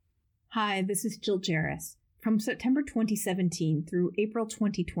Hi, this is Jill Jarris. From September 2017 through April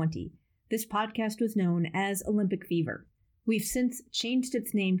 2020, this podcast was known as Olympic Fever. We've since changed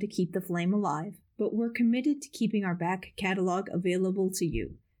its name to keep the flame alive, but we're committed to keeping our back catalog available to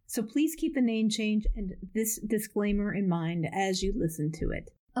you. So please keep the name change and this disclaimer in mind as you listen to it.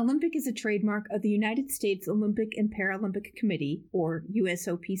 Olympic is a trademark of the United States Olympic and Paralympic Committee, or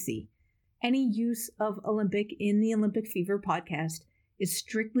USOPC. Any use of Olympic in the Olympic Fever podcast is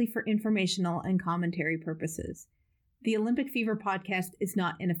strictly for informational and commentary purposes. The Olympic Fever podcast is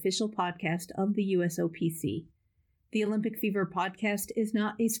not an official podcast of the USOPC. The Olympic Fever podcast is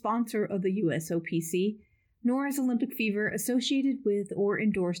not a sponsor of the USOPC, nor is Olympic Fever associated with or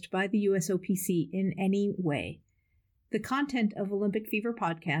endorsed by the USOPC in any way. The content of Olympic Fever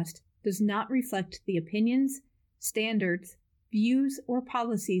podcast does not reflect the opinions, standards, views, or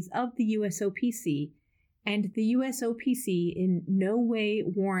policies of the USOPC, and the USOPC in no way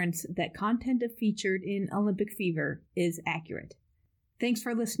warrants that content featured in Olympic Fever is accurate. Thanks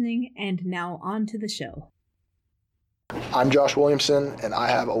for listening, and now on to the show. I'm Josh Williamson, and I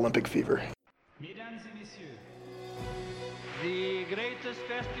have Olympic Fever. Mesdames et messieurs, the greatest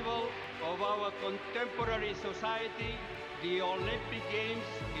festival of our contemporary society, the Olympic Games,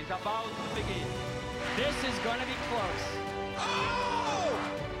 is about to begin. This is going to be close. Oh!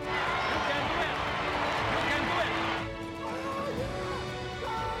 You can do it! You can do it!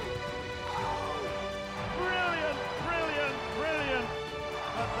 Brilliant, brilliant, brilliant!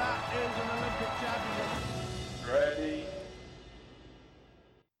 But that is an Olympic championship. Ready?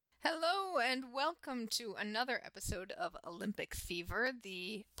 Hello and welcome to another episode of Olympic Fever,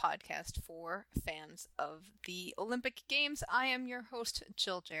 the podcast for fans of the Olympic Games. I am your host,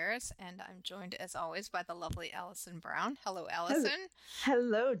 Jill Jarris, and I'm joined as always by the lovely Allison Brown. Hello, Allison.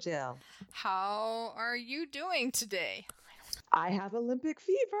 Hello, Jill. How are you doing today? I have Olympic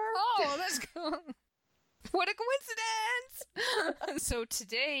fever. Oh, let's go. What a coincidence! So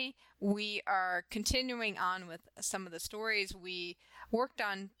today we are continuing on with some of the stories we worked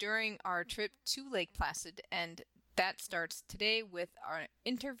on during our trip to Lake Placid, and that starts today with our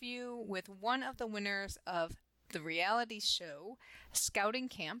interview with one of the winners of the reality show Scouting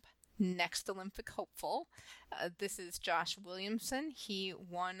Camp, Next Olympic Hopeful. This is Josh Williamson. He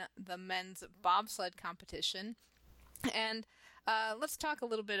won the men's bobsled competition, and let's talk a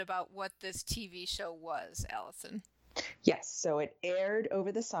little bit about what this TV show was, Allison. Yes, so it aired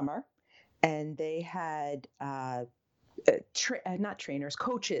over the summer, and they had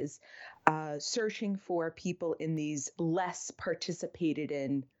coaches searching for people in these less participated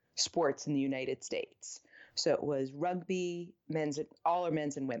in sports in the United States. So it was rugby, all are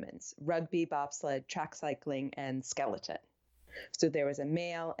men's and women's, rugby, bobsled, track cycling, and skeleton. So there was a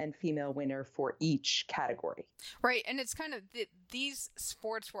male and female winner for each category. Right, and it's kind of, these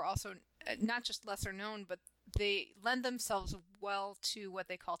sports were also not just lesser known, but they lend themselves well to what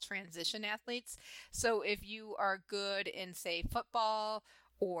they call transition athletes. So if you are good in, say, football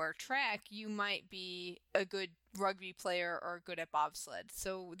or track, you might be a good rugby player or good at bobsled.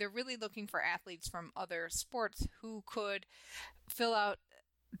 So they're really looking for athletes from other sports who could fill out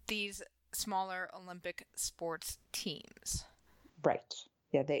these smaller Olympic sports teams. Right.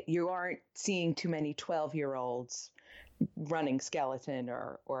 Yeah, you aren't seeing too many 12-year-olds running skeleton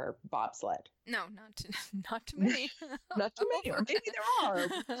or bobsled. No, not too many. Not too many, or maybe there are.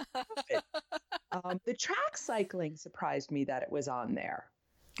 The track cycling surprised me that it was on there.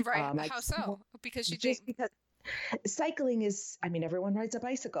 Right. How so? Because because cycling is, everyone rides a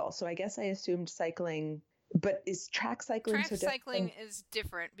bicycle, so I guess I assumed cycling. But is track cycling so different? Track cycling is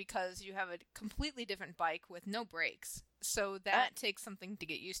different because you have a completely different bike with no brakes. So that takes something to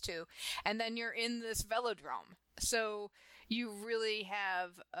get used to. And then you're in this velodrome. So you really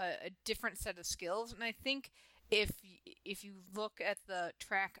have a different set of skills. And I think if you look at the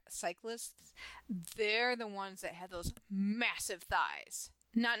track cyclists, they're the ones that have those massive thighs.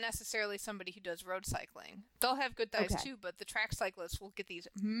 Not necessarily somebody who does road cycling. They'll have good thighs too, but the track cyclists will get these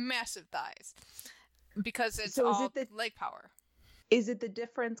massive thighs. Because it's all leg power. Is it the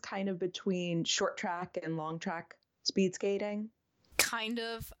difference kind of between short track and long track speed skating? Kind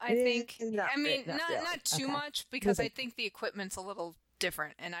of, I think. Not too much, because I think the equipment's a little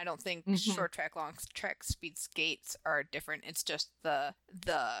different, and I don't think short track, long track speed skates are different. It's just the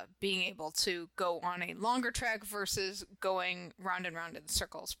being able to go on a longer track versus going round and round in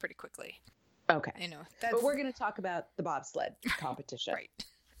circles pretty quickly. Okay. But we're going to talk about the bobsled competition. Right.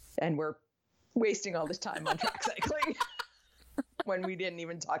 And we're wasting all this time on track cycling when we didn't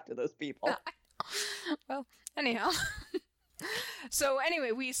even talk to those people. Well, anyhow. So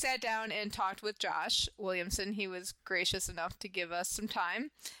anyway, we sat down and talked with Josh Williamson. He was gracious enough to give us some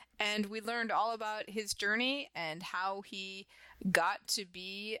time, and we learned all about his journey and how he got to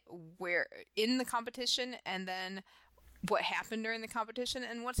be where in the competition, and then what happened during the competition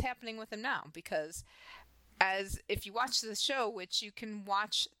and what's happening with him now. Because as if you watch the show, which you can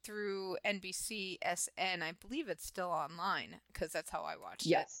watch through NBCSN, I believe it's still online because that's how I watched it.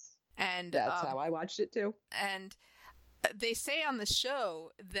 Yes. And that's how I watched it too. And they say on the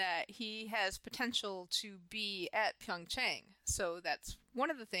show that he has potential to be at Pyeongchang. So that's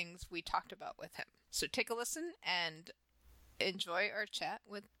one of the things we talked about with him. So take a listen and enjoy our chat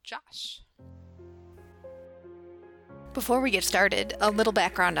with Josh. Before we get started, a little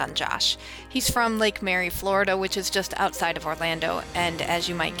background on Josh. He's from Lake Mary, Florida, which is just outside of Orlando, and as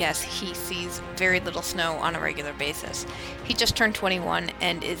you might guess, he sees very little snow on a regular basis. He just turned 21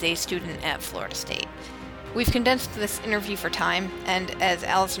 and is a student at Florida State. We've condensed this interview for time, and as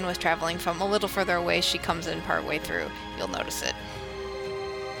Allison was traveling from a little further away, she comes in partway through. You'll notice it.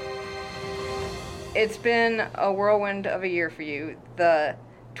 It's been a whirlwind of a year for you. The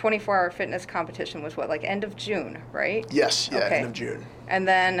 24-hour fitness competition was what, like end of June, right? Yes, yeah, Okay. end of June. And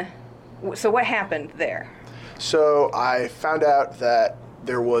then, so what happened there? So I found out that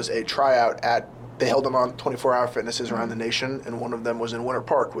there was a tryout they held them on 24-hour fitnesses around the nation, and one of them was in Winter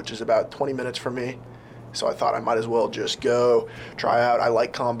Park, which is about 20 minutes from me. So I thought I might as well just go try out. I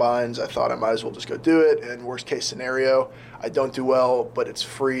like combines. I thought I might as well just go do it. And worst case scenario, I don't do well, but it's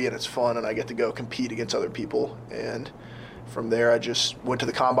free and it's fun, and I get to go compete against other people. And from there, I just went to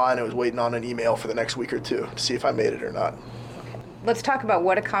the combine and was waiting on an email for the next week or two to see if I made it or not. Let's talk about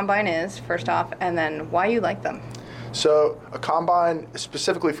what a combine is, first off, and then why you like them. So a combine,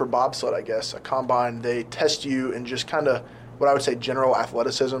 specifically for bobsled, I guess, a combine, they test you in just kind of what I would say general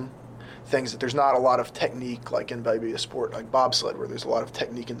athleticism, things that there's not a lot of technique like in maybe a sport like bobsled where there's a lot of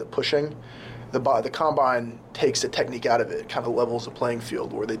technique in the pushing. The combine takes the technique out of it, kind of levels the playing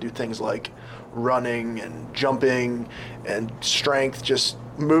field where they do things like running and jumping and strength, just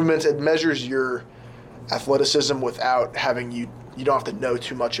movements. It measures your athleticism without having you don't have to know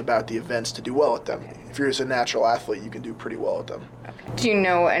too much about the events to do well at them. If you're just a natural athlete, you can do pretty well at them. Do you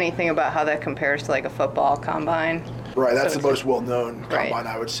know anything about how that compares to like a football combine? Right, that's the most well-known combine,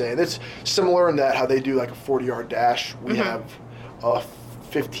 I would say. And it's similar in that how they do like a 40-yard dash. We have a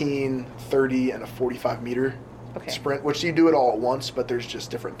 15, 30, and a 45-meter sprint, which you do it all at once, but there's just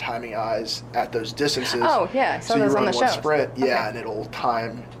different timing eyes at those distances. Oh, yeah, I saw those on the show. So you run one sprint,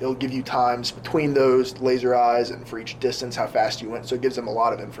 and it'll give you times between those laser eyes and for each distance how fast you went. So it gives them a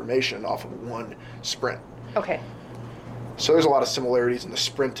lot of information off of one sprint. Okay. So there's a lot of similarities in the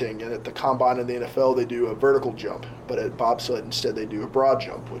sprinting, and at the combine in the NFL, they do a vertical jump, but at bobsled instead they do a broad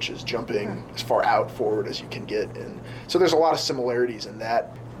jump, which is jumping as far out forward as you can get. And so there's a lot of similarities in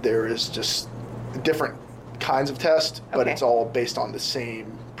that. There is just different kinds of tests, but it's all based on the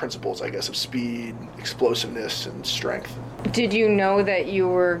same principles, I guess, of speed, explosiveness, and strength. Did you know that you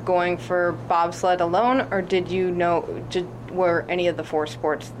were going for bobsled alone, or were any of the four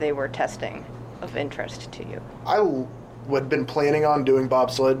sports they were testing of interest to you? I had been planning on doing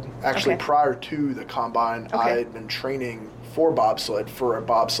bobsled. Actually, prior to the combine, I had been training for bobsled for a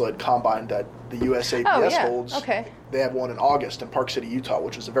bobsled combine that the USABS holds. They have one in August in Park City, Utah,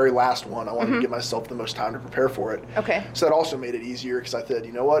 which was the very last one. I wanted to give myself the most time to prepare for it. So that also made it easier because I said,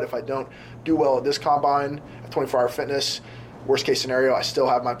 you know what, if I don't do well at this combine, at 24-hour fitness, worst case scenario, I still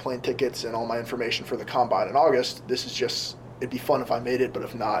have my plane tickets and all my information for the combine in August. It'd be fun if I made it, but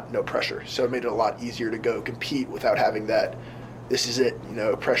if not, no pressure. So it made it a lot easier to go compete without having that, this is it,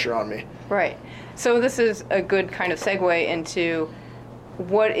 pressure on me. Right. So this is a good kind of segue into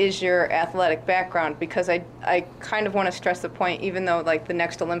what is your athletic background, because I kind of want to stress the point, even though like the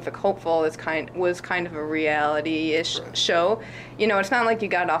next Olympic hopeful was kind of a reality-ish show, it's not like you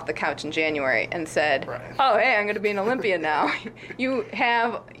got off the couch in January and said, oh, hey, I'm going to be an Olympian now. You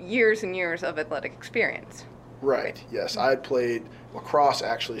have years and years of athletic experience. Right, yes. I had played lacrosse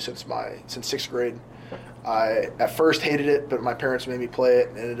actually since 6th grade. I at first hated it, but my parents made me play it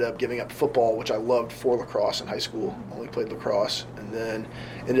and ended up giving up football, which I loved, for lacrosse in high school. Only played lacrosse, and then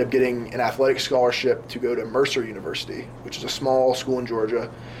ended up getting an athletic scholarship to go to Mercer University, which is a small school in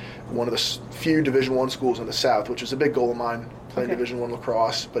Georgia, one of the few Division I schools in the South, which is a big goal of mine, playing Division I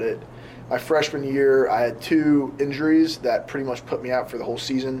lacrosse. But my freshman year, I had 2 injuries that pretty much put me out for the whole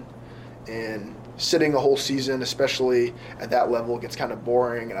season, and sitting the whole season, especially at that level, gets kind of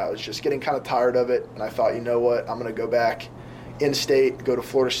boring, and I was just getting kind of tired of it. And I thought, you know what, I'm going to go back in-state, go to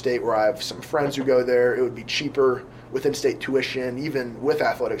Florida State where I have some friends who go there. It would be cheaper with in-state tuition, even with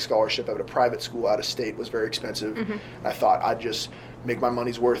athletic scholarship at a private school out of state was very expensive. I thought I'd just make my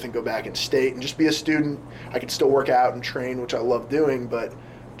money's worth and go back in state and just be a student. I could still work out and train, which I love doing, but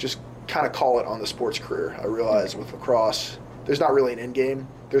just kind of call it on the sports career. I realize with lacrosse, there's not really an end game.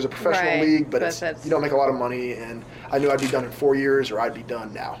 There's a professional league, but you don't make a lot of money, and I knew I'd be done in 4 years or I'd be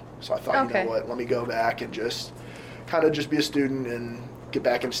done now. So I thought, you know what, let me go back and just kind of just be a student and get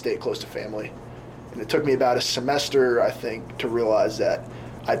back in state close to family. And it took me about a semester, I think, to realize that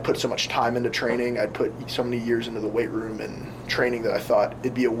I'd put so much time into training. I'd put so many years into the weight room and training that I thought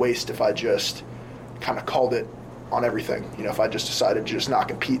it'd be a waste if I just kind of called it on everything. You know, if I just decided to just not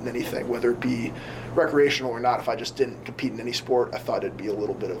compete in anything, whether it be recreational or not, if I just didn't compete in any sport, I thought it'd be a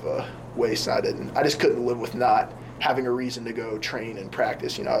little bit of a waste. And I just couldn't live with not having a reason to go train and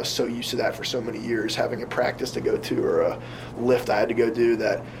practice. You know, I was so used to that for so many years, having a practice to go to or a lift I had to go do,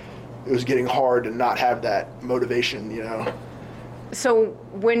 that it was getting hard to not have that motivation, you know. So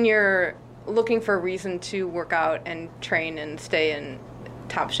when you're looking for a reason to work out and train and stay in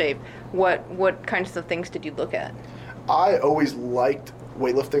top shape, what kinds of things did you look at? I always liked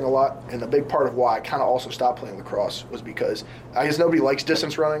weightlifting a lot, and a big part of why I kind of also stopped playing lacrosse was because I guess nobody likes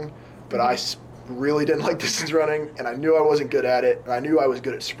distance running, but I really didn't like distance running, and I knew I wasn't good at it, and I knew I was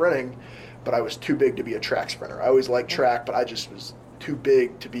good at sprinting, but I was too big to be a track sprinter. I always liked track, but I just was too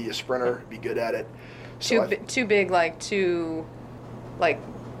big to be a sprinter, be good at it. So too big, like too, like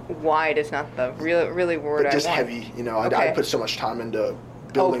wide is not the really word I want. Just heavy, you know. I put so much time into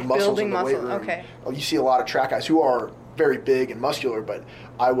building muscles in the weight room. Okay. You see a lot of track guys who are very big and muscular, but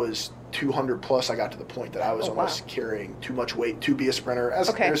I was 200 plus. I got to the point that I was almost carrying too much weight to be a sprinter.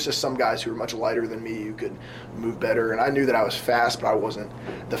 There's just some guys who are much lighter than me who could move better, and I knew that I was fast, but I wasn't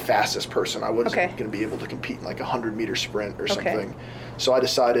the fastest person. I wasn't going to be able to compete in like a 100-meter sprint or something. So I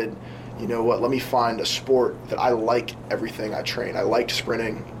decided, you know what, let me find a sport that I like everything I train. I liked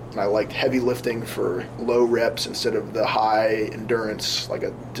sprinting, and I liked heavy lifting for low reps instead of the high endurance, like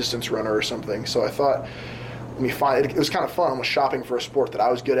a distance runner or something. So I thought, let me find it. It was kind of fun. I was shopping for a sport that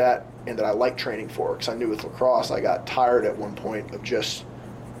I was good at and that I liked training for, because I knew with lacrosse I got tired at one point of just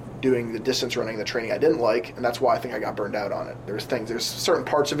doing the distance running, the training I didn't like, and that's why I think I got burned out on it. There's certain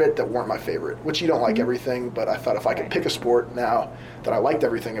parts of it that weren't my favorite, which you don't like everything, but I thought if I could pick a sport now that I liked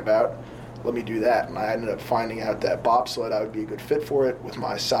everything about, let me do that. And I ended up finding out that bobsled, I would be a good fit for it with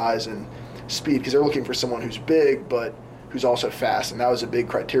my size and speed, because they're looking for someone who's big but who's also fast, and that was a big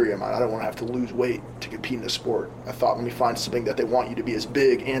criteria of mine. I don't want to have to lose weight to compete in the sport. I thought, let me find something that they want you to be as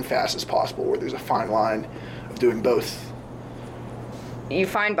big and fast as possible, where there's a fine line of doing both. You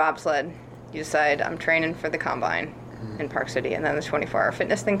find bobsled, you decide, I'm training for the combine in Park City, and then the 24-hour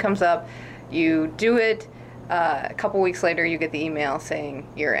fitness thing comes up. You do it. A couple weeks later, you get the email saying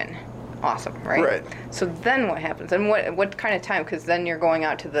you're in. Awesome, right? Right. So then what happens? And what kind of time? Because then you're going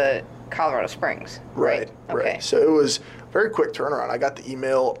out to the Colorado Springs, right? Okay. So it was a very quick turnaround. I got the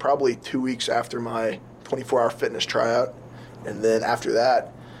email probably 2 weeks after my 24-hour fitness tryout, and then after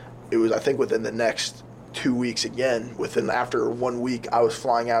that, it was, I think, within the next 2 weeks again. After 1 week, I was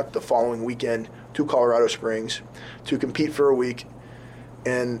flying out the following weekend to Colorado Springs to compete for a week.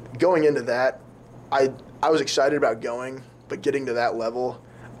 And going into that, I was excited about going, but getting to that level,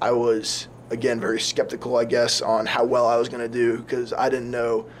 I was, again, very skeptical, I guess, on how well I was going to do, because I didn't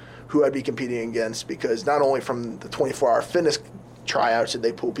know who I'd be competing against, because not only from the 24-hour fitness tryouts did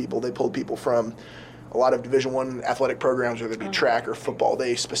they pulled people from a lot of Division I athletic programs, whether it be track or football.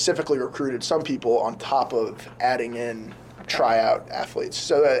 They specifically recruited some people on top of adding in tryout athletes.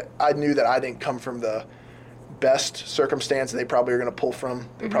 So I knew that I didn't come from the best circumstance that they probably are going to pull from.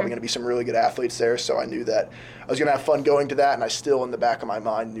 They're probably going to be some really good athletes there. So I knew that I was going to have fun going to that, and I still, in the back of my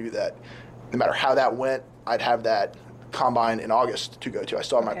mind, knew that no matter how that went, I'd have that combine in August to go to. I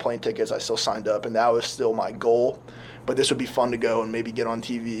still had my plane tickets. I still signed up, and that was still my goal. But this would be fun to go and maybe get on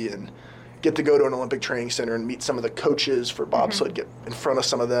TV and get to go to an Olympic training center and meet some of the coaches for bobsled, get in front of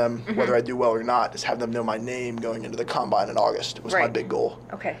some of them, whether I do well or not, just have them know my name going into the combine in August was my big goal.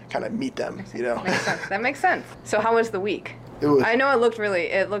 Okay. Kind of meet them, you know. Makes sense. That makes sense. So how was the week? I know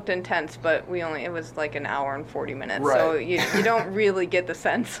it looked intense, but it was like an hour and 40 minutes. Right. So you don't really get the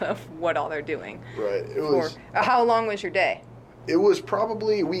sense of what all they're doing. Right. How long was your day? It was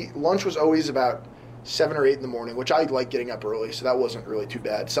probably, lunch was always about 7 or 8 in the morning, which I like getting up early, so that wasn't really too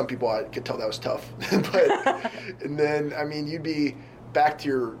bad. Some people, I could tell that was tough. And then, you'd be back to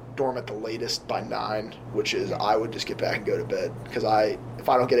your dorm at the latest by 9, which is, I would just get back and go to bed, because if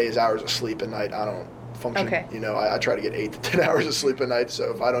I don't get 8 hours of sleep at night, I don't function. Okay. You know, I try to get 8 to 10 hours of sleep a night,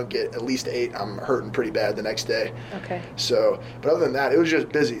 so if I don't get at least 8, I'm hurting pretty bad the next day. Okay. So, but other than that, it was just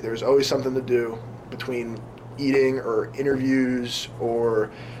busy. There was always something to do between eating or interviews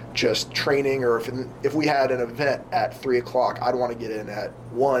or just training, or if we had an event at 3 o'clock, I'd want to get in at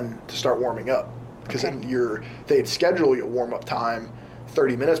 1 to start warming up, because then they'd schedule your warm-up time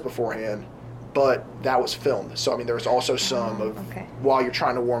 30 minutes beforehand, but that was filmed. So I mean, there was also some of while you're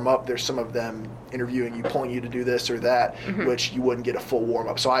trying to warm up, there's some of them interviewing you, pulling you to do this or that, which you wouldn't get a full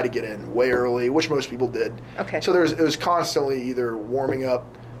warm-up. So I had to get in way early, which most people did. Okay. So it was constantly either warming up,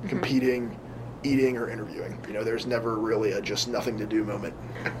 competing, eating, or interviewing. You know, there's never really a just nothing to do moment.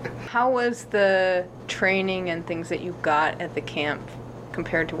 How was the training and things that you got at the camp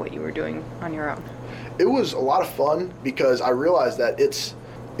compared to what you were doing on your own? It was a lot of fun because I realized that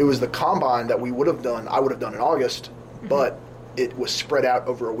it was the combine that I would have done in August, but it was spread out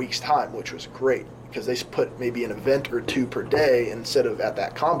over a week's time, which was great because they put maybe an event or 2 per day instead of at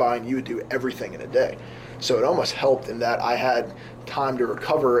that combine, you would do everything in a day. So it almost helped in that I had time to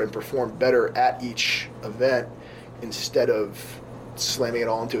recover and perform better at each event instead of slamming it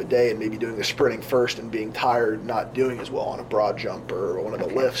all into a day and maybe doing the sprinting first and being tired, not doing as well on a broad jump or one of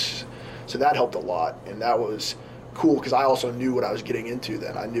the lifts. So that helped a lot, and that was cool because I also knew what I was getting into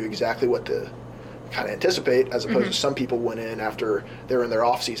then. I knew exactly what to kind of anticipate, as opposed to some people went in after they were in their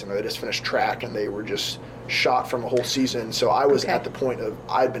off season or they just finished track and they were just shot from a whole season. So I was at the point of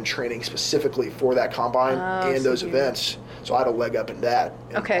I'd been training specifically for that combine and those events, so I had a leg up in that.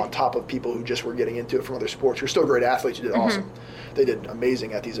 And on top of people who just were getting into it from other sports, who are still great athletes, who did awesome. They did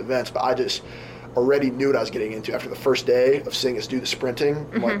amazing at these events, but I just already knew what I was getting into after the first day of seeing us do the sprinting.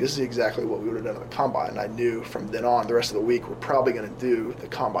 I'm like, this is exactly what we would have done at the combine. And I knew from then on, the rest of the week, we're probably going to do the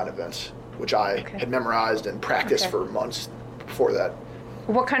combine events, which I had memorized and practiced for months before that.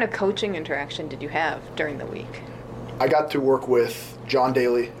 What kind of coaching interaction did you have during the week? I got to work with John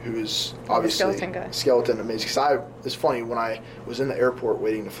Daly, who is obviously skeleton amazing. Because it's funny, when I was in the airport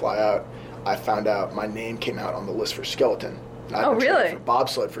waiting to fly out, I found out my name came out on the list for skeleton. And I'd been training for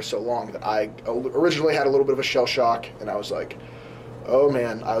bobsled for so long that I originally had a little bit of a shell shock, and I was like, oh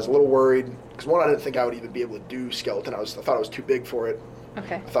man, I was a little worried. Because one, I didn't think I would even be able to do skeleton. I thought I was too big for it.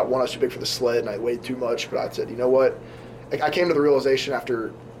 Okay. I thought, one, I was too big for the sled, and I weighed too much. But I said, you know what? I came to the realization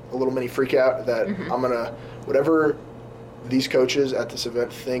after a little mini freak out that I'm going to, whatever these coaches at this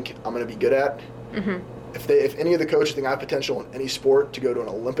event think I'm going to be good at, if any of the coaches think I have potential in any sport to go to an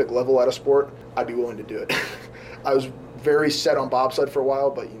Olympic level at a sport, I'd be willing to do it. I was very set on bobsled for a while,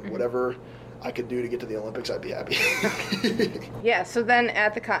 but whatever I could do to get to the Olympics, I'd be happy. Yeah, so then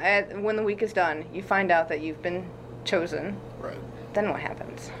when the week is done, you find out that you've been chosen. Right. Then what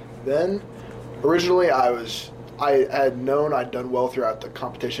happens? Then, originally I had known I'd done well throughout the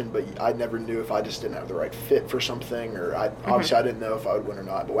competition, but I never knew if I just didn't have the right fit for something, or obviously I didn't know if I would win or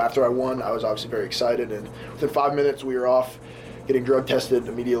not. But after I won, I was obviously very excited, and within 5 minutes we were off getting drug tested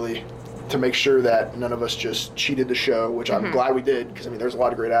immediately to make sure that none of us just cheated the show, which I'm glad we did, because I mean there's a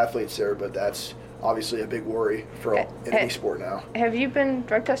lot of great athletes there, but that's obviously a big worry for any sport now. Have you been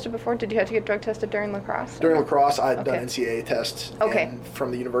drug tested before? Did you have to get drug tested during lacrosse? During lacrosse, I had done NCAA tests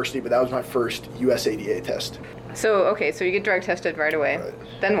from the university, but that was my first USADA test. So you get drug tested right away. Right.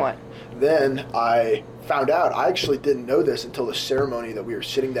 Then what? Then I found out, I actually didn't know this until the ceremony that we were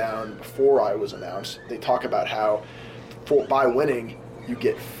sitting down before I was announced. They talk about how by winning, you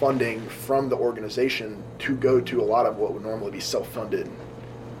get funding from the organization to go to a lot of what would normally be self-funded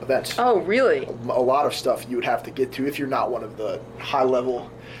events. Oh, really? A lot of stuff you would have to get to. If you're not one of the high-level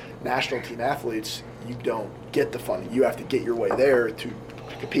national team athletes, you don't get the funding. You have to get your way there to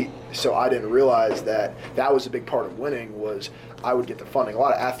compete. So I didn't realize that was a big part of winning, was I would get the funding. A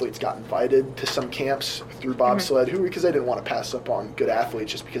lot of athletes got invited to some camps through bobsled, because they didn't want to pass up on good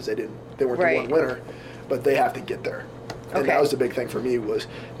athletes just because they weren't the one winner, but they have to get there. And that was the big thing for me, was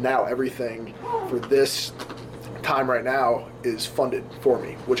now everything for this time right now is funded for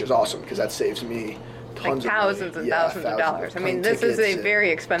me, which is awesome, because that saves me tons thousands and thousands of dollars. I mean, this is a very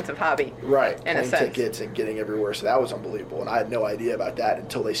expensive hobby. Right. In a sense. Tickets and getting everywhere. So that was unbelievable. And I had no idea about that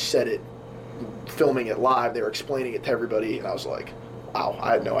until they said it, filming it live. They were explaining it to everybody. And I was like, wow,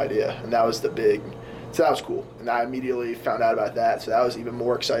 I had no idea. And that was so that was cool. And I immediately found out about that. So that was even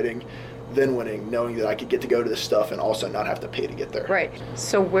more exciting than winning, knowing that I could get to go to this stuff and also not have to pay to get there. Right.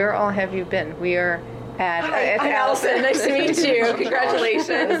 So where all have you been? We are at... Hi, I'm Allison. Nice to meet you. Congratulations.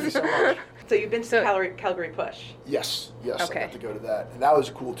 Thank you so much. So you've been to Calgary Push? Yes. I got to go to that. And that was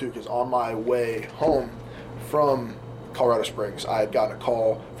cool, too, because on my way home from Colorado Springs, I had gotten a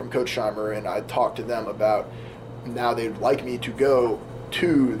call from Coach Scheimer, and I talked to them about now they'd like me to go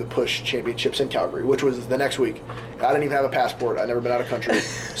to the push championships in Calgary, which was the next week. I didn't even have a passport. I'd never been out of country.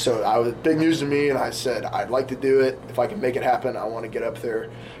 So I was big news to me, and I said, I'd like to do it. If I can make it happen, I want to get up there.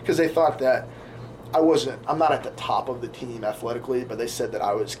 Because they thought that I'm not at the top of the team athletically, but they said that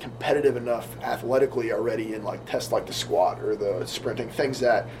I was competitive enough athletically already in like tests like the squat or the sprinting, things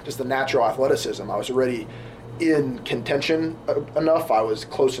that just the natural athleticism. I was already in contention enough. I was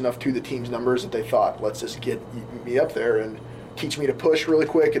close enough to the team's numbers that they thought, let's just get me up there and teach me to push really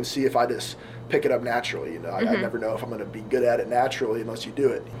quick and see if I just pick it up naturally. I never know if I'm going to be good at it naturally unless you do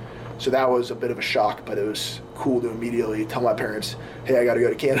it. So that was a bit of a shock, but it was cool to immediately tell my parents, hey, I got to go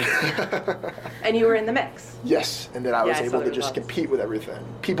to Canada. And you were in the mix. Yes, and then I was able to just compete with everything.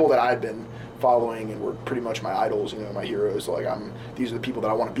 People that I'd been following and were pretty much my idols, my heroes. Like these are the people that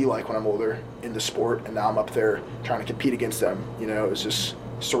I want to be like when I'm older in the sport, and now I'm up there trying to compete against them. It was just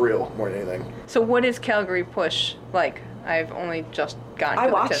surreal more than anything. So what is Calgary Push like? I've only just gotten to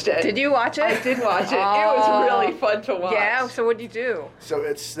I watched it. Did you watch it? I did watch it. It was really fun to watch. Yeah, so what do you do? So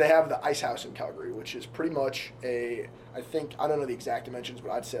they have the Ice House in Calgary, which is pretty much I don't know the exact dimensions,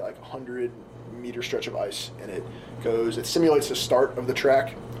 but I'd say like 100-meter stretch of ice, and it simulates the start of the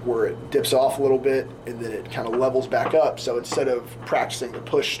track where it dips off a little bit and then it kind of levels back up. So instead of practicing the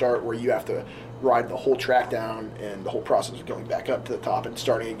push start where you have to ride the whole track down and the whole process of going back up to the top and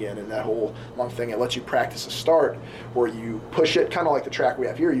starting again and that whole long thing, it lets you practice a start where you push it, kind of like the track we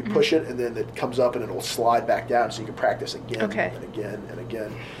have here. You push it and then it comes up and it'll slide back down, so you can practice again and again and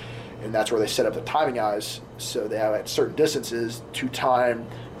again. And that's where they set up the timing eyes, so they have at certain distances to time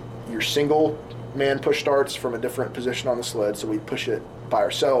your single man push starts from a different position on the sled. So we push it by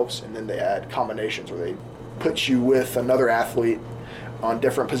ourselves, and then they add combinations where they put you with another athlete on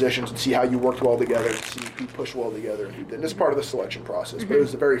different positions and see how you worked well together, see who pushed well together and who didn't. This is part of the selection process, but it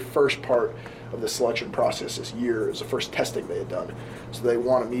was the very first part of the selection process this year. It was the first testing they had done. So they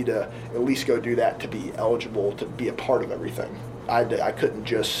wanted me to at least go do that to be eligible to be a part of everything. I couldn't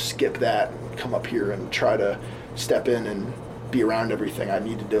just skip that and come up here and try to step in and be around everything. I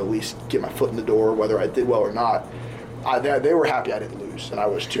needed to at least get my foot in the door, whether I did well or not. They were happy I didn't lose, and I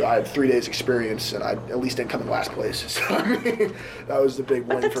was too. I had 3 days experience, and I at least didn't come in last place. So that was the big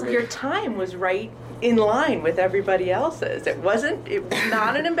win for me. Your time was right in line with everybody else's. It was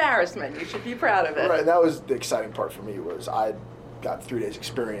not an embarrassment. You should be proud of it. Right, that was the exciting part for me, was I got 3 days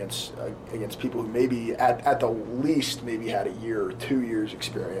experience against people who maybe at the least maybe had a year or 2 years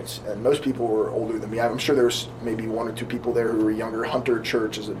experience, and most people were older than me. I'm sure there was maybe 1 or 2 people there who were younger. Hunter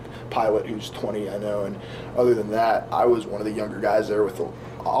Church is a pilot who's 20, I know, and other than that, I was one of the younger guys there with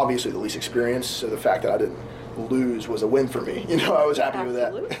obviously the least experience. So the fact that I didn't lose was a win for me. I was happy with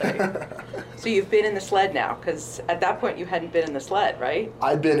that. So you've been in the sled now, because at that point you hadn't been in the sled, right?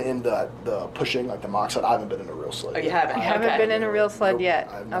 I've been in the pushing, like the mock sled. I haven't been in a real sled. Oh, you haven't? You haven't been in a real sled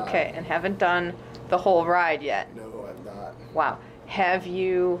yet? Okay, and haven't done the whole ride yet? No, I've not. Wow. Have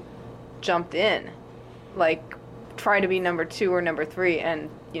you jumped in? Like, try to be number 2 or number 3 and,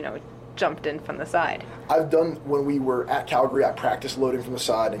 jumped in from the side? I've done, when we were at Calgary, I practiced loading from the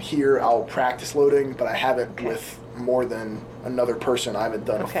side, and here I'll practice loading, but I haven't with more than another person. I haven't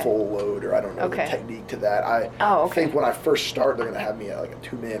done a full load, or I don't know the technique to that. I think when I first start, they're going to have me at like a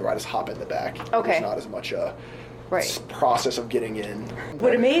 2-man where I just hop in the back. Okay. It's not as much a process of getting in.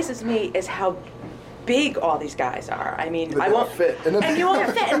 What amazes me is how big all these guys are. I mean, I won't fit. And you all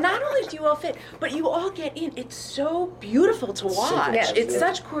fit. And not only do you all fit, but you all get in. It's so beautiful to watch. It's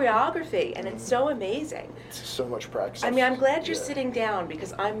such choreography, and it's so amazing. It's so much practice. I mean, I'm glad you're sitting down,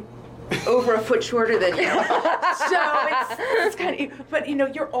 because I'm over a foot shorter than you. So it's kind of, but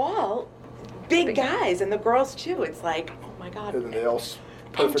you're all big guys, and the girls too. It's like, oh my God. And they all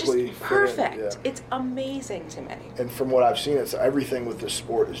perfectly just perfect. It's amazing to me. And from what I've seen, it's everything with this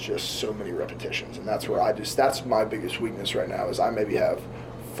sport is just so many repetitions, and that's where that's my biggest weakness right now, is I maybe have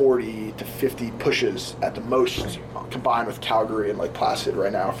 40 to 50 pushes at the most combined with Calgary and Lake Placid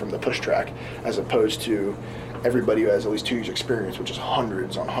right now from the push track, as opposed to everybody who has at least 2 years experience, which is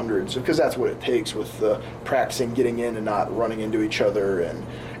hundreds on hundreds, because that's what it takes with the practicing getting in and not running into each other. And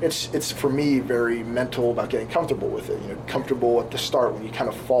it's for me very mental about getting comfortable with it. Comfortable at the start when you kind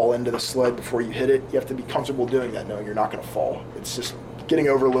of fall into the sled before you hit it. You have to be comfortable doing that, knowing you're not going to fall. It's just getting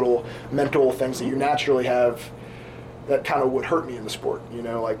over little mental things that you naturally have that kind of would hurt me in the sport.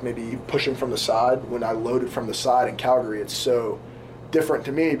 Like maybe pushing from the side. When I loaded from the side in Calgary, it's so different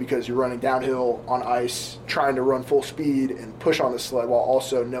to me, because you're running downhill on ice, trying to run full speed and push on the sled, while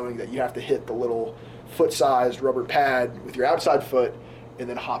also knowing that you have to hit the little foot-sized rubber pad with your outside foot and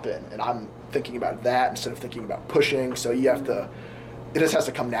then hop in. And I'm thinking about that instead of thinking about pushing. So you have to it just has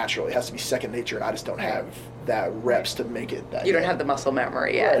to come naturally. It has to be second nature, and I just don't have that reps to make it that. You don't have the muscle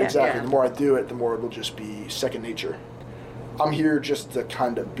memory yet. Right, exactly. Yeah. The more I do it, the more it'll just be second nature. I'm here just to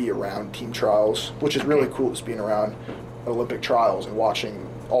kind of be around team trials, which is really cool, just being around Olympic trials and watching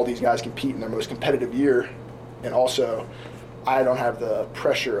all these guys compete in their most competitive year. And also, I don't have the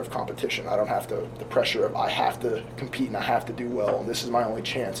pressure of competition. I don't have the pressure of I have to compete and I have to do well, and this is my only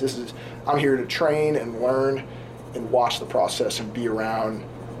chance. I'm here to train and learn and watch the process and be around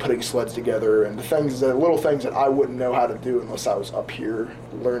putting sleds together and the little things that I wouldn't know how to do unless I was up here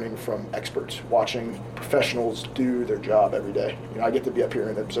learning from experts, watching professionals do their job every day. I get to be up here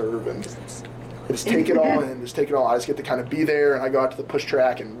and observe and just take it all in, I just get to kind of be there, and I go out to the push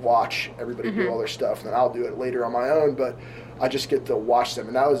track and watch everybody do all their stuff, and then I'll do it later on my own, but I just get to watch them,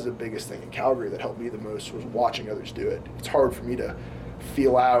 and that was the biggest thing in Calgary that helped me the most, was watching others do it. It's hard for me to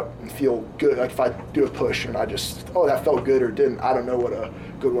feel out and feel good. Like if I do a push and I just, that felt good or didn't, I don't know what a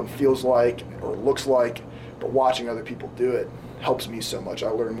good one feels like or looks like, but watching other people do it helps me so much. I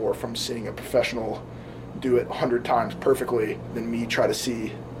learn more from seeing a professional do it 100 times perfectly than me try to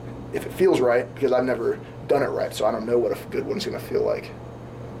see if it feels right, because I've never done it right, so I don't know what a good one's going to feel like.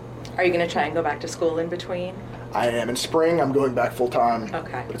 Are you going to try and go back to school in between? I am. In spring, I'm going back full-time,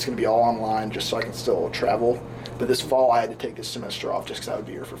 okay, but it's going to be all online just so I can still travel. But this fall, I had to take this semester off just because I would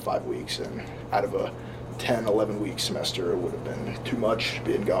be here for 5 weeks, and out of a 10, 11-week semester, it would have been too much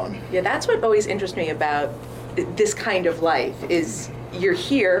being gone. Yeah, that's what always interests me about this kind of life, is you're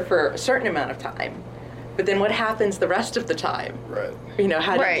here for a certain amount of time, but then what happens the rest of the time? Right.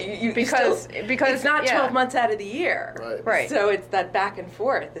 How do you because it's not 12 months out of the year. Right. So it's that back and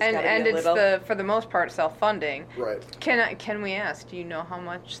forth. And it's for the most part, self-funding. Right. Can we ask, do you know how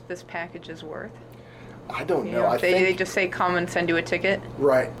much this package is worth? I don't know. I think they just say come and send you a ticket.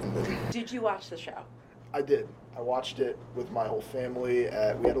 Right. Did you watch the show? I did. I watched it with my whole family.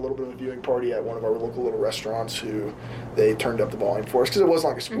 We had a little bit of a viewing party at one of our local little restaurants who they turned up the volume for us because it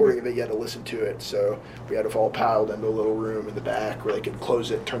wasn't like a sporting event. You had to listen to it. So we had to all piled into a little room in the back where they could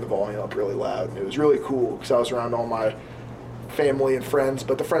close it and turn the volume up really loud. And it was really cool because I was around all my family and friends,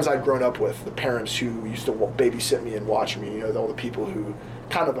 but the friends I'd grown up with, the parents who used to babysit me and watch me, all the people who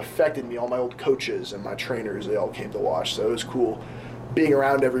kind of affected me, all my old coaches and my trainers, they all came to watch. So it was cool being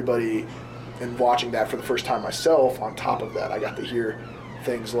around everybody and watching that for the first time myself. On top of that, I got to hear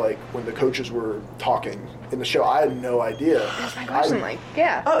things like when the coaches were talking in the show, I had no idea. That's my question,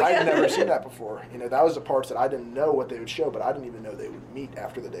 I had never seen that before. That was the parts that I didn't know what they would show, but I didn't even know they would meet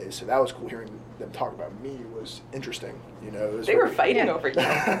after the days. So that was cool. Hearing them talk about me was interesting. They were fighting over you.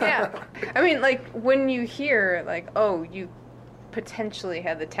 Yeah. I mean, when you hear, you potentially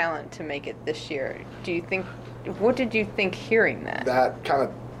had the talent to make it this year, what did you think hearing that? That kind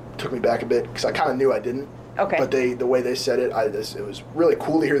of took me back a bit because I kind of knew I didn't. Okay. But the way they said it, it was really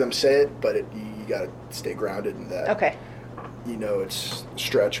cool to hear them say it, but you got to stay grounded in that. Okay. It's a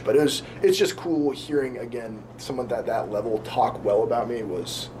stretch, but it's just cool hearing, again, someone at that level talk well about me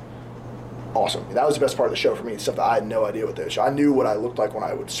was awesome. That was the best part of the show for me, stuff that I had no idea what they would show. I knew what I looked like when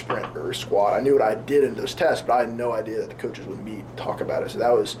I would sprint or squat. I knew what I did in those tests, but I had no idea that the coaches would meet and talk about it. So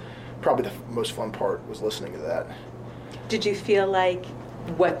that was probably the most fun part, was listening to that. Did you feel like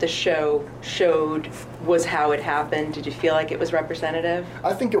what the show showed was how it happened? Did you feel like it was representative?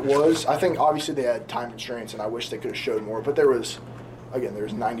 I think it was. I think obviously they had time constraints, and I wish they could have showed more, but there was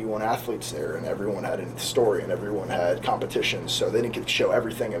 91 athletes there, and everyone had a story, and everyone had competitions, so they didn't get to show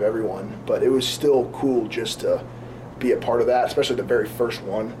everything of everyone, but it was still cool just to be a part of that, especially the very first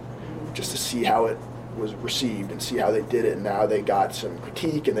one, just to see how it was received and see how they did it. And now they got some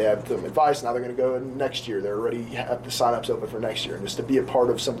critique and they have some advice. Now they're going to go next year. They already have the signups open for next year, and just to be a part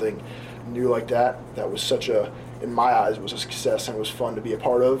of something new like that was such in my eyes, was a success, and it was fun to be a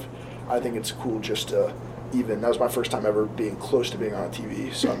part of. I think it's cool just to that was my first time ever being close to being on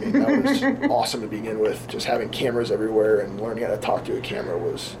TV. So that was awesome to begin with. Just having cameras everywhere and learning how to talk to a camera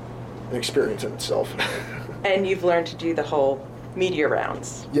was an experience in itself. And you've learned to do the whole media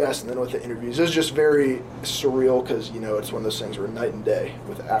rounds. Yes, and then with the interviews, it was just very surreal because it's one of those things where night and day.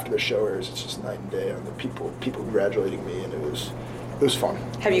 After the show airs, it's just night and day on the people congratulating me, and it was fun.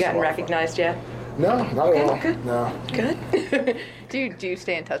 Have you gotten recognized yet? No, not at all. Good. No. Good. Do you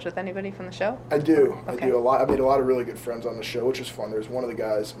stay in touch with anybody from the show? I do. Okay. I do a lot. I made a lot of really good friends on the show, which is fun. There's one of the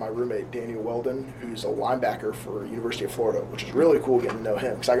guys, my roommate, Daniel Weldon, who's a linebacker for University of Florida, which is really cool getting to know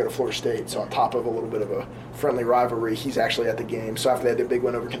him because I go to Florida State. So on top of a little bit of a friendly rivalry, he's actually at the game. So after they had the big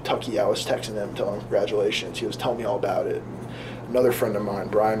win over Kentucky, I was texting him, telling him congratulations. He was telling me all about it. And another friend of mine,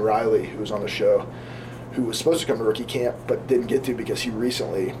 Brian Riley, who was on the show, who was supposed to come to rookie camp but didn't get to because he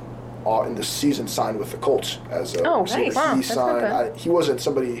recently in the season signed with the Colts as a receiver. Nice. Wow, he wasn't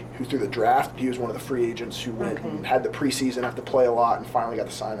somebody who threw the draft. He was one of the free agents who went and had the preseason, have to play a lot, and finally got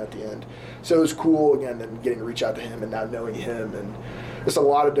the sign at the end. So it was cool, again, then getting to reach out to him and now knowing him. And just a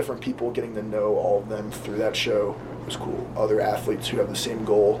lot of different people, getting to know all of them through that show was cool. Other athletes who have the same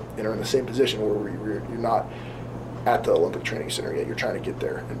goal and are in the same position where you're not at the Olympic Training Center yet, you're trying to get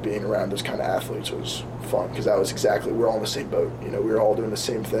there, and being around those kind of athletes was fun because that was exactly, we're all in the same boat. We were all doing the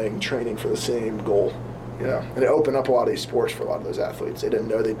same thing, training for the same goal. And it opened up a lot of these sports for a lot of those athletes. They didn't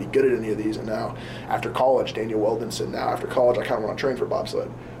know they'd be good at any of these, and now after college, Daniel Weldon said, now after college I kind of want to train for bobsled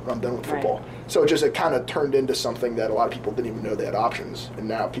when I'm done with football. Right. So it kind of turned into something that a lot of people didn't even know they had options, and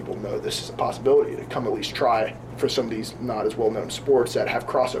now people know this is a possibility to come at least try for some of these not as well-known sports that have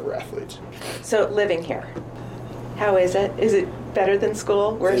crossover athletes. So living here, how is it? Is it better than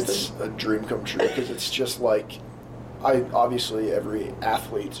school? It's a dream come true because it's just like, obviously every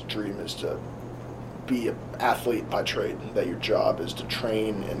athlete's dream is to be an athlete by trade, that your job is to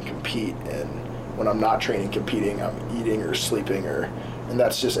train and compete, and when I'm not training, competing, I'm eating or sleeping, and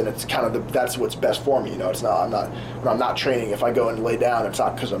it's kind of that's what's best for me. It's not, when I'm not training, if I go and lay down, it's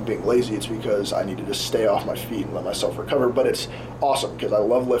not because I'm being lazy, it's because I need to just stay off my feet and let myself recover. But it's awesome because I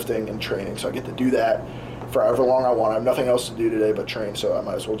love lifting and training, so I get to do that for however long I want. I have nothing else to do today but train, so I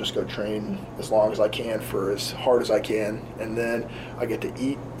might as well just go train as long as I can for as hard as I can. And then I get to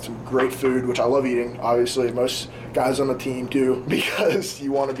eat some great food, which I love eating. Obviously, most guys on the team do because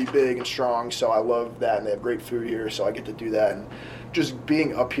you want to be big and strong, so I love that, and they have great food here, so I get to do that. And just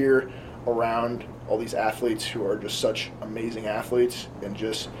being up here around all these athletes who are just such amazing athletes, and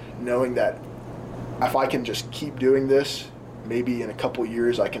just knowing that if I can just keep doing this, maybe in a couple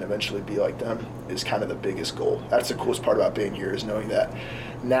years I can eventually be like them, is kind of the biggest goal. That's the coolest part about being here, is knowing that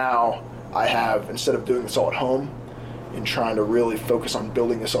now I have, instead of doing this all at home and trying to really focus on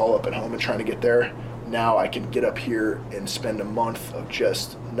building this all up at home and trying to get there, now I can get up here and spend a month of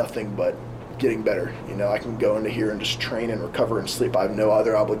just nothing but getting better. I can go into here and just train and recover and sleep. I have no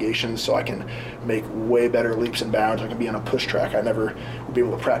other obligations, so I can make way better leaps and bounds. I can be on a push track. I never would be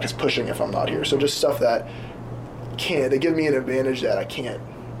able to practice pushing if I'm not here. So just stuff that they give me an advantage that I can't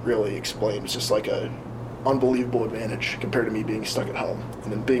really explain. It's just like a unbelievable advantage compared to me being stuck at home.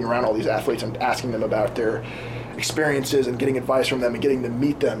 And then being around all these athletes and asking them about their experiences and getting advice from them and getting to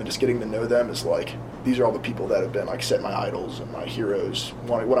meet them and just getting to know them is like, these are all the people that have been like set my idols and my heroes,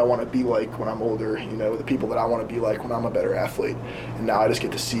 what I want to be like when I'm older, the people that I want to be like when I'm a better athlete. And now I just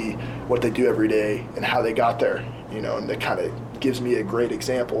get to see what they do every day and how they got there, and that kind of gives me a great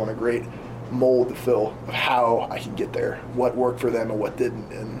example and a great mold to fill of how I can get there, what worked for them and what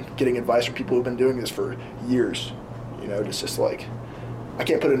didn't, and getting advice from people who've been doing this for years. It's just like, I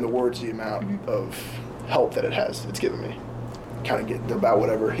can't put into words the amount of help that it's given me. Kind of get about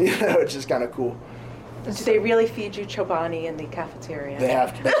whatever, it's just kind of cool. Do they really feed you Chobani in the cafeteria? They have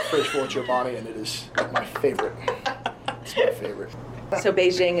a fridge full of Chobani, and it is my favorite. It's my favorite. So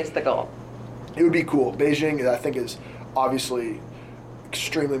Beijing is the goal. It would be cool. Beijing, I think, is obviously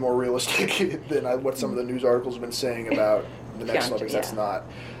extremely more realistic than what some of the news articles have been saying about the next Olympics. That's not.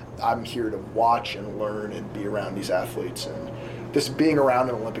 I'm here to watch and learn and be around these athletes, and this being around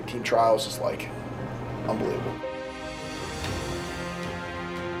an Olympic team trials is like unbelievable.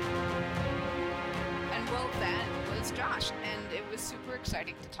 And well, that was Josh, and it was super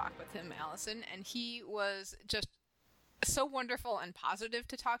exciting to talk with him, Allison, and he was just so wonderful and positive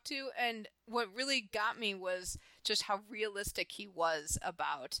to talk to. And what really got me was just how realistic he was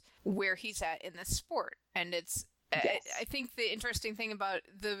about where he's at in the sport. And it's, yes. I think the interesting thing about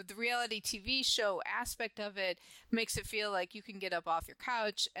the reality TV show aspect of it makes it feel like you can get up off your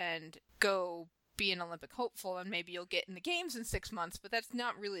couch and go be an Olympic hopeful, and maybe you'll get in the games in 6 months, but that's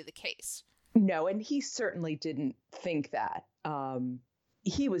not really the case. No, and he certainly didn't think that.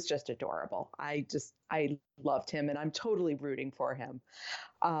 He was just adorable. I loved him, and I'm totally rooting for him.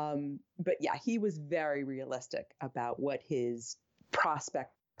 But yeah, he was very realistic about what his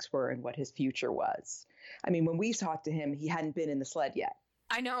prospects were and what his future was. I mean, when we talked to him, he hadn't been in the sled yet.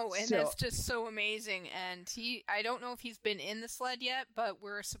 I know, and that's just so amazing. And I don't know if he's been in the sled yet, but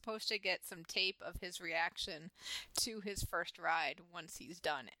we're supposed to get some tape of his reaction to his first ride once he's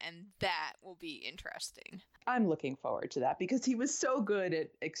done, and that will be interesting. I'm looking forward to that because he was so good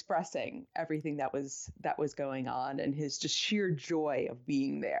at expressing everything that was going on, and his just sheer joy of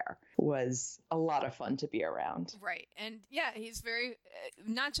being there was a lot of fun to be around. Right. And yeah, he's very,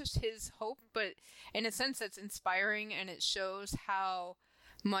 not just his hope, but in a sense that's inspiring, and it shows how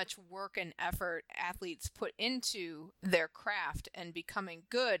much work and effort athletes put into their craft and becoming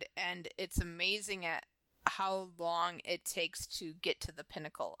good. And it's amazing at how long it takes to get to the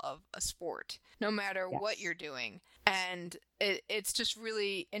pinnacle of a sport, no matter what you're doing. And it's just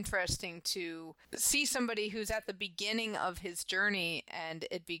really interesting to see somebody who's at the beginning of his journey, and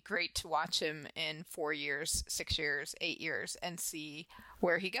it'd be great to watch him in 4 years, 6 years, 8 years, and see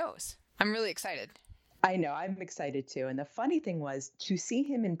where he goes. I'm really excited. I know, I'm excited too. And the funny thing was to see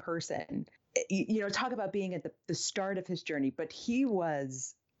him in person, talk about being at the start of his journey, but he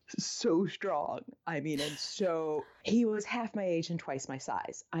was so strong. I mean, and so he was half my age and twice my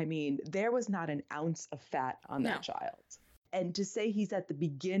size. I mean, there was not an ounce of fat on that child. And to say he's at the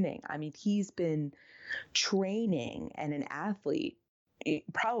beginning, I mean, he's been training and an athlete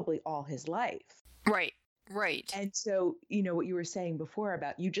probably all his life. Right. And so, what you were saying before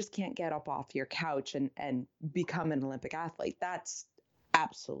about you just can't get up off your couch and become an Olympic athlete. That's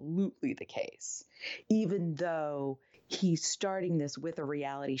absolutely the case. Even though he's starting this with a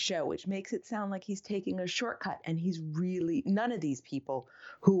reality show, which makes it sound like he's taking a shortcut. And he's really, none of these people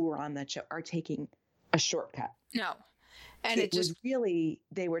who were on that show are taking a shortcut. No. And it was really,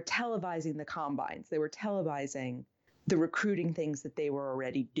 they were televising the combines. They were televising the recruiting things that they were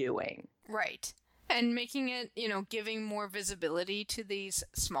already doing. Right. And making it, giving more visibility to these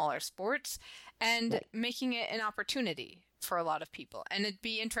smaller sports and making it an opportunity for a lot of people. And it'd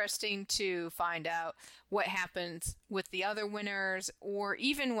be interesting to find out what happens with the other winners, or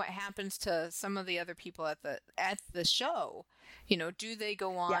even what happens to some of the other people at the show. Do they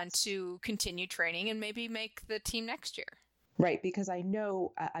go on to continue training and maybe make the team next year? Right, because I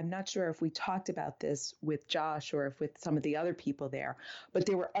know, I'm not sure if we talked about this with Josh or if with some of the other people there, but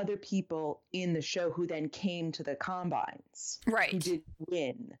there were other people in the show who then came to the combines, right, who did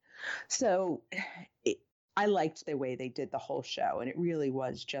win. So I liked the way they did the whole show, and it really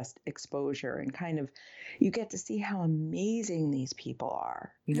was just exposure and kind of, you get to see how amazing these people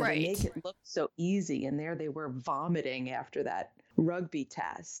are. Right. They make it look so easy, and there they were vomiting after that rugby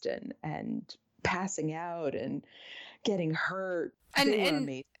test and passing out and getting hurt. They were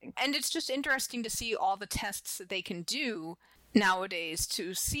amazing. And it's just interesting to see all the tests that they can do nowadays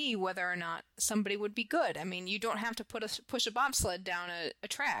to see whether or not somebody would be good. I mean, you don't have to push a bobsled down a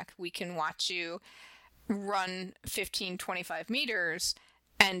track. We can watch you run 15, 25 meters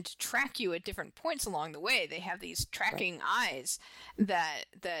and track you at different points along the way. They have these tracking eyes that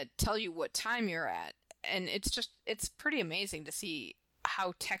tell you what time you're at. And it's pretty amazing to see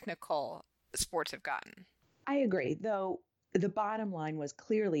how technical sports have gotten. I agree, though the bottom line was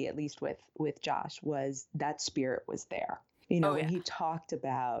clearly, at least with Josh, was that spirit was there. When he talked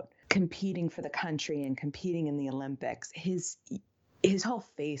about competing for the country and competing in the Olympics, his whole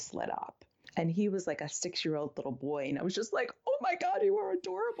face lit up. And he was like a 6-year-old little boy. And I was just like, oh my God, you are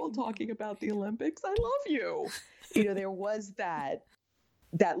adorable talking about the Olympics. I love you. There was that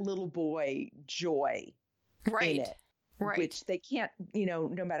little boy joy in it. Right. Which they can't,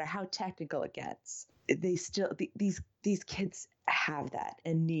 no matter how technical it gets, they still, these kids have that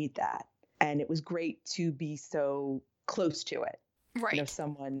and need that. And it was great to be so close to it. Right.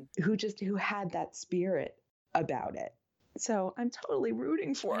 Someone who had that spirit about it. So I'm totally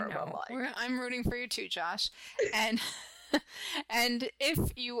rooting for him. I'm rooting for you too, Josh. And and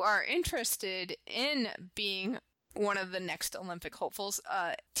if you are interested in being one of the next Olympic hopefuls,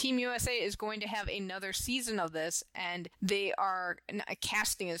 Team USA is going to have another season of this, and they are,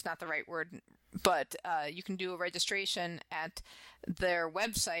 casting is not the right word, but you can do a registration at their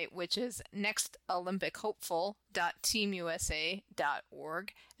website, which is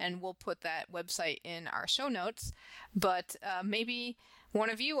nextolympichopeful.teamusa.org, and we'll put that website in our show notes. But maybe one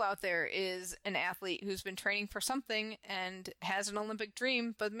of you out there is an athlete who's been training for something and has an Olympic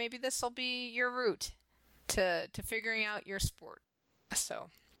dream, but maybe this will be your route to figuring out your sport.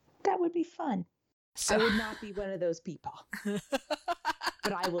 So that would be fun. I would not be one of those people,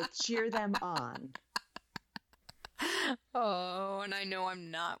 but I will cheer them on. Oh, and I know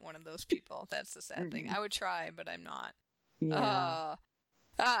I'm not one of those people. That's the sad thing. I would try, but I'm not. Yeah.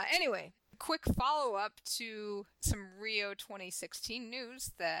 Anyway, quick follow-up to some Rio 2016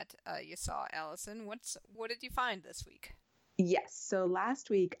 news that you saw, Allison. What did you find this week? Yes. So last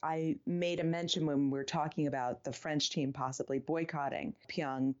week I made a mention when we were talking about the French team possibly boycotting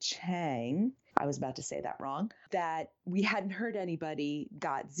Pyeongchang. I was about to say that wrong. That we hadn't heard anybody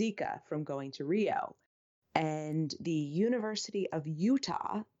got Zika from going to Rio. And the University of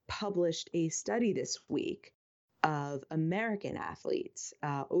Utah published a study this week of American athletes,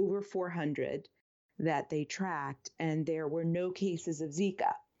 over 400 that they tracked, and there were no cases of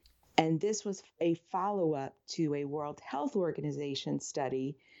Zika. And this was a follow-up to a World Health Organization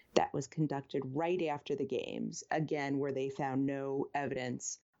study that was conducted right after the games, again, where they found no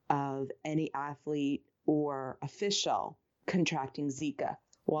evidence of any athlete or official contracting Zika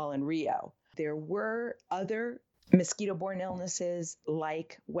while in Rio. There were other mosquito-borne illnesses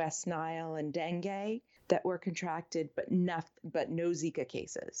like West Nile and dengue that were contracted, but no Zika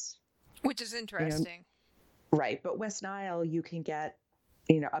cases. Which is interesting. Right. But West Nile, you can get,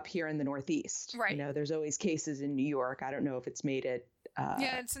 up here in the Northeast. Right. There's always cases in New York. I don't know if it's made it.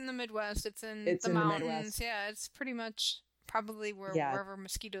 Yeah, it's in the Midwest. It's in the mountains. Yeah, it's pretty much probably wherever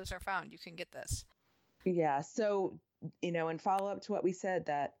mosquitoes are found, you can get this. Yeah. So, and follow up to what we said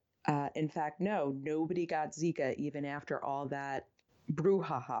that, in fact, nobody got Zika even after all that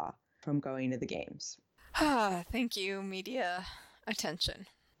brouhaha from going to the games. Thank you, media attention.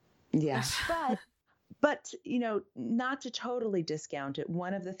 Yeah. But, not to totally discount it,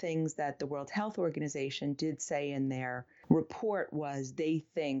 one of the things that the World Health Organization did say in their report was they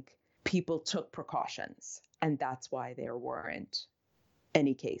think people took precautions, and that's why there weren't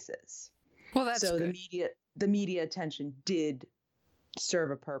any cases. Well, that's so good. The media attention did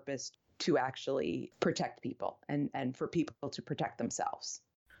serve a purpose to actually protect people and for people to protect themselves.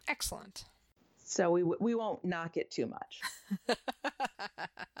 Excellent. So we won't knock it too much.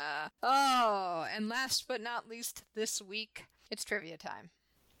 Oh, and last but not least this week, it's trivia time.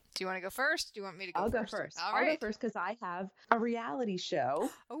 Do you want to go first? Do you want me to go first? I'll go first. All right. I'll go first because I have a reality show.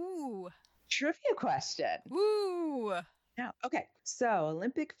 Ooh. Trivia question. Woo. Now, okay. So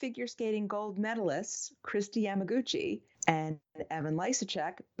Olympic figure skating gold medalists Kristi Yamaguchi and Evan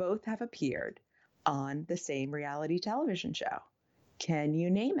Lysacek both have appeared on the same reality television show. Can you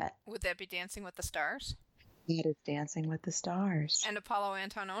name it? Would that be Dancing with the Stars? It is Dancing with the Stars. And Apollo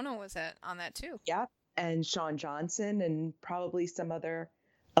Antonono was on that too. Yep. And Shawn Johnson and probably some other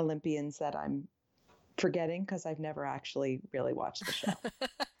Olympians that I'm forgetting because I've never actually really watched the show.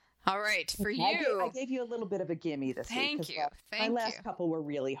 All right. For you. I gave you a little bit of a gimme this week. Thank you. My last couple were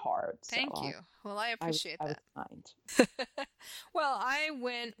really hard. Thank you. Well, I appreciate that. I was kind. Well, I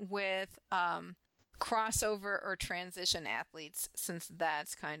went with crossover or transition athletes since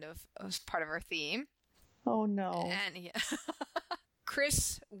that's kind of part of our theme. Oh, no. And yeah.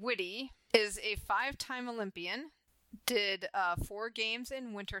 Chris Whitty is a 5-time Olympian, did 4 games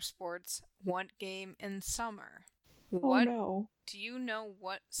in winter sports, 1 game in summer. Oh, no. Do you know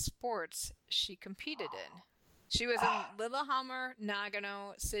what sports she competed in? She was in Lillehammer,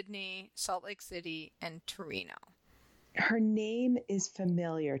 Nagano, Sydney, Salt Lake City, and Torino. Her name is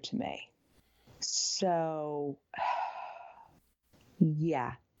familiar to me. So,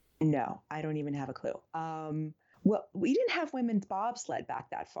 yeah. No, I don't even have a clue. Well, we didn't have women's bobsled back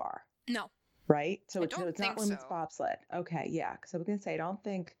that far. No. Right? So it's not women's bobsled. Okay, yeah. Because I was going to say, I don't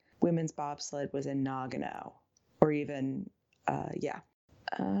think women's bobsled was in Nagano. Or even, yeah.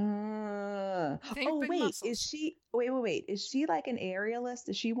 Oh, wait. Muscles. Is she, wait. Is she like an aerialist?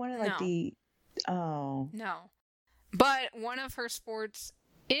 Is she one of like the, oh. No. But one of her sports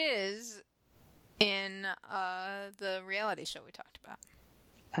is in the reality show we talked about.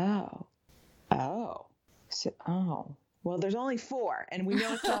 Well, there's only 4, and we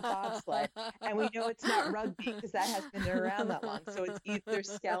know it's not bobsled, and we know it's not rugby because that hasn't been around that long. So it's either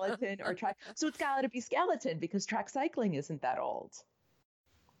skeleton or track. So it's got to be skeleton because track cycling isn't that old,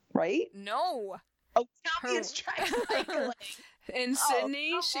 right? No. Oh, tell me it's track cycling. In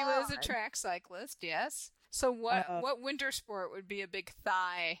Sydney, she was a track cyclist. Yes. So what winter sport would be a big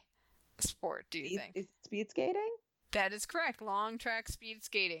thigh sport? Do you think? Is it speed skating? That is correct. Long track speed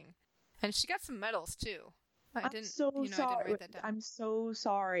skating. And she got some medals, too. I didn't write that down. I'm so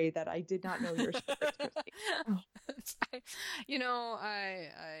sorry that I did not know your sports. I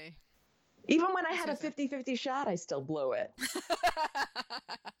even when I had a 50-50 shot, I still blew it.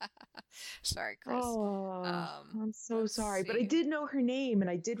 Sorry, Chris. Oh, I'm so sorry. But I did know her name, and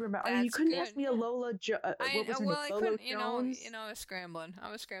I did remember. I mean, you couldn't ask me a Lola what was her name? I couldn't, Jones? I was scrambling.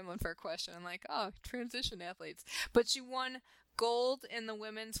 For a question. I'm like, transition athletes. But she won gold in the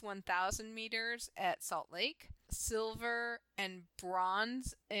women's 1,000 meters at Salt Lake, silver and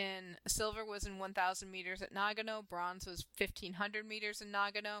bronze. Silver was in 1,000 meters at Nagano, bronze was 1,500 meters in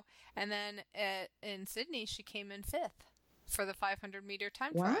Nagano, and then in Sydney she came in 5th for the 500-meter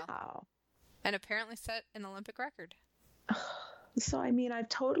time trial. Wow. And apparently set an Olympic record. So, I mean, I've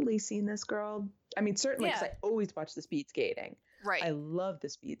totally seen this girl. I mean, certainly because I always watch the speed skating. Right. I love the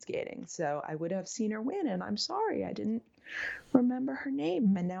speed skating. So I would have seen her win, and I'm sorry I didn't remember her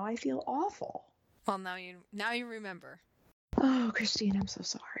name, and now I feel awful. Well, now you remember. Oh, Christine, I'm so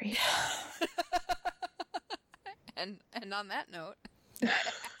sorry. And on that note,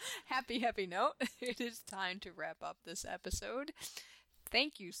 happy note, it is time to wrap up this episode.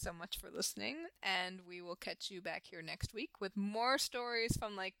 Thank you so much for listening, and we will catch you back here next week with more stories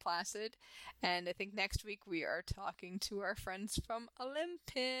from Lake Placid. And I think next week we are talking to our friends from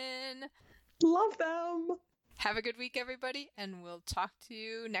Olympian. Love them! Have a good week, everybody, and we'll talk to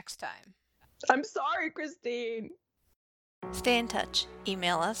you next time. I'm sorry, Christine! Stay in touch.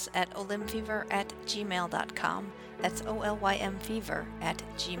 Email us at olymfever@gmail.com. That's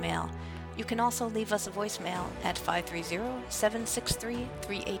olymfever@gmail. You can also leave us a voicemail at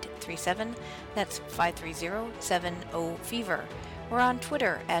 530-763-3837. That's 530-70-FEVER. We're on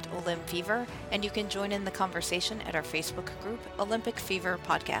Twitter at OlymFever, and you can join in the conversation at our Facebook group, Olympic Fever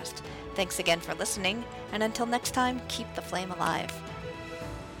Podcast. Thanks again for listening, and until next time, keep the flame alive.